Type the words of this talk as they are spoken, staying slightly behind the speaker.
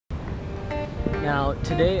Now,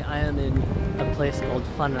 today I am in a place called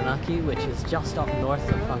Whananaki, which is just up north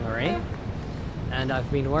of Whangarei. And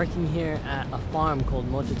I've been working here at a farm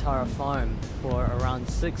called Motatara Farm for around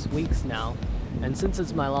 6 weeks now. And since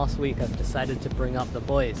it's my last week, I've decided to bring up the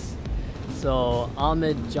boys. So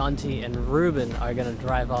Ahmed, Jonty, and Ruben are gonna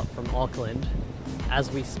drive up from Auckland as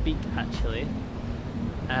we speak, actually.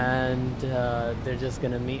 And they're just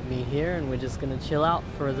gonna meet me here, and we're just gonna chill out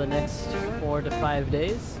for the next 4 to 5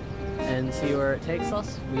 days and see where it takes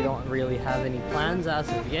us. We don't really have any plans as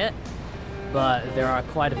of yet, but there are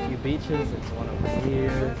quite a few beaches. There's one over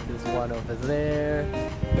here, there's one over there,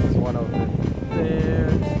 there's one over there.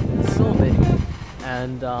 There's so many.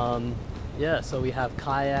 And yeah, so we have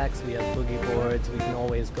kayaks, we have boogie boards, we can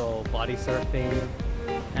always go body surfing.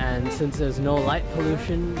 And since there's no light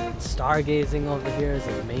pollution, stargazing over here is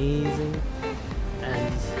amazing.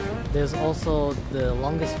 And there's also the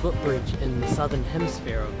longest footbridge in the southern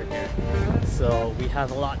hemisphere over here. So we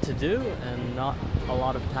have a lot to do and not a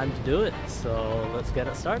lot of time to do it. So let's get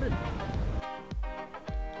it started.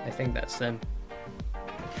 I think that's them.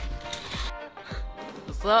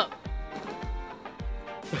 What's up?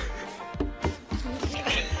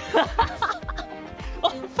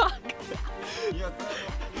 Oh fuck!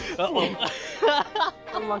 Uh-oh.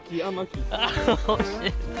 Unlucky, unlucky. Oh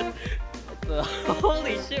shit.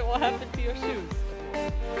 Holy shit, what happened to your shoes?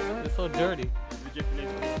 They're so dirty.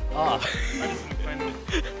 Oh.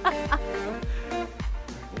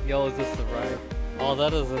 Yo, is this the ride? Oh,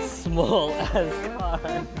 that is a small ass car.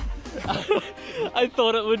 I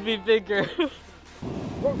thought it would be bigger.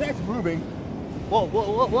 Well, that's moving. Whoa,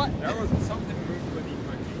 what? There was something moving when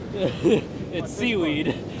he went. It's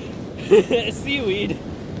seaweed. It's seaweed.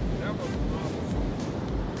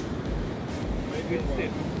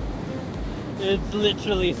 It's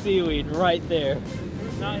literally seaweed right there.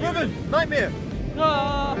 Ruben, nightmare!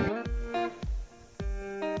 Ah!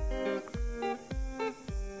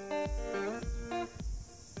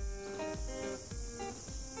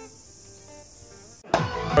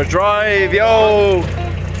 Our drive, yo!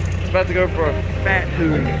 It's about to go for a fat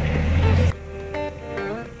hoon.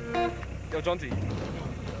 Yo, Jonty.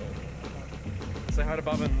 Say hi to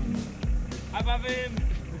Bavin. Hi, Bavin!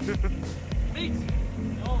 Meet!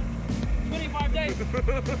 Oh, 25 days!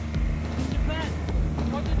 Japan!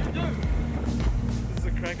 What did you do? This is a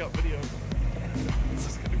crank up video. This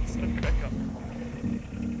is gonna be so crank up.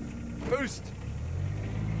 Boost!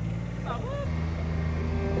 Are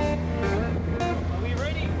we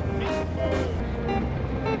ready?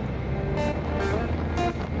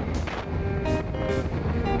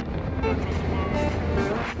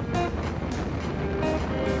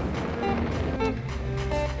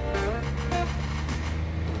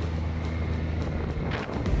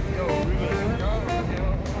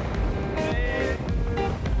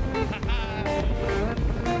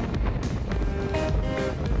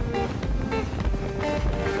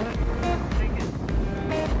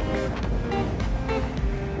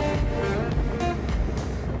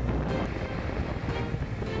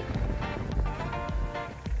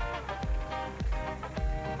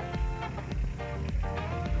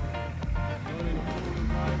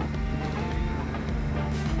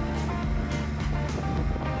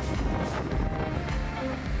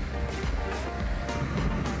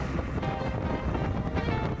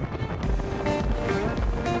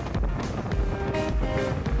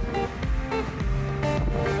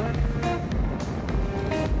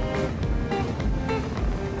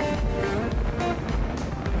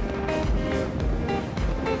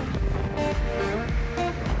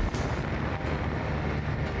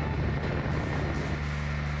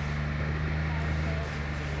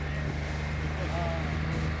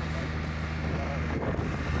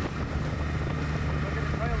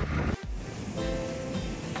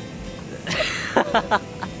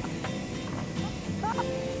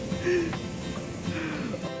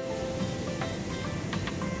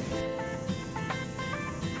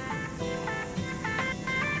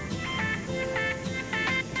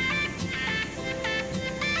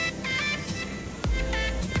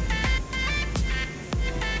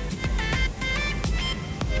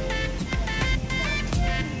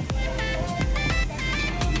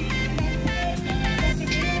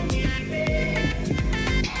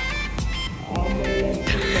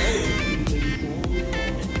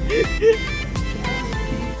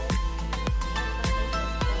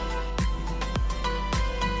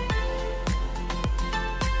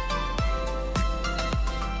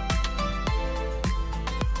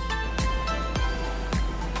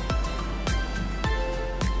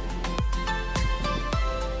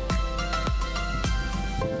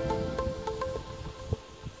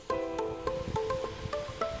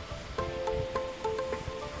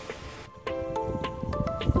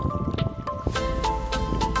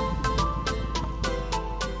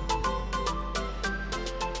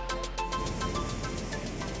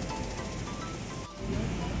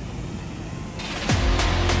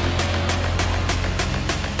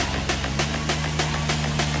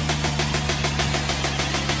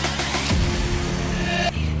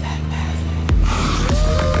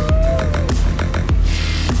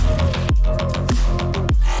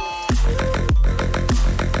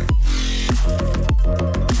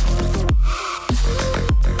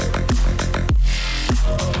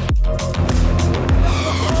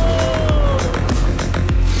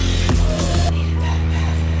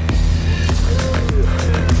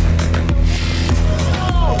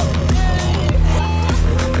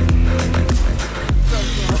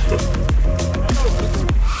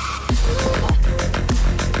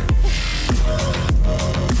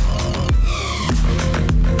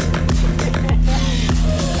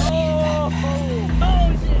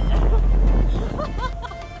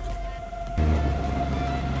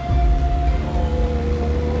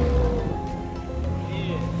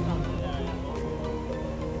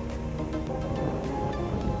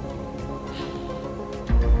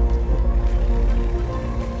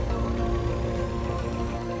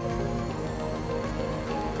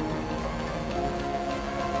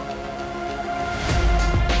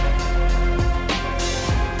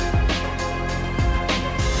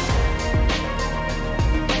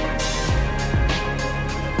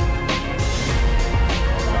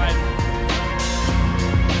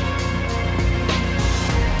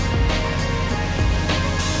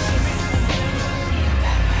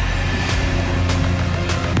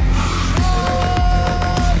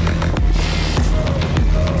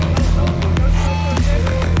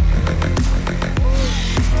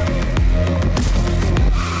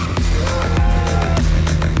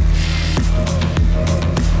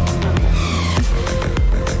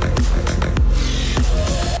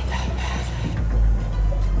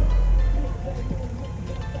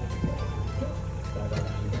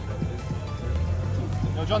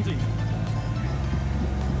 Jonty.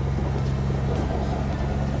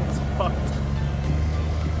 It's fucked.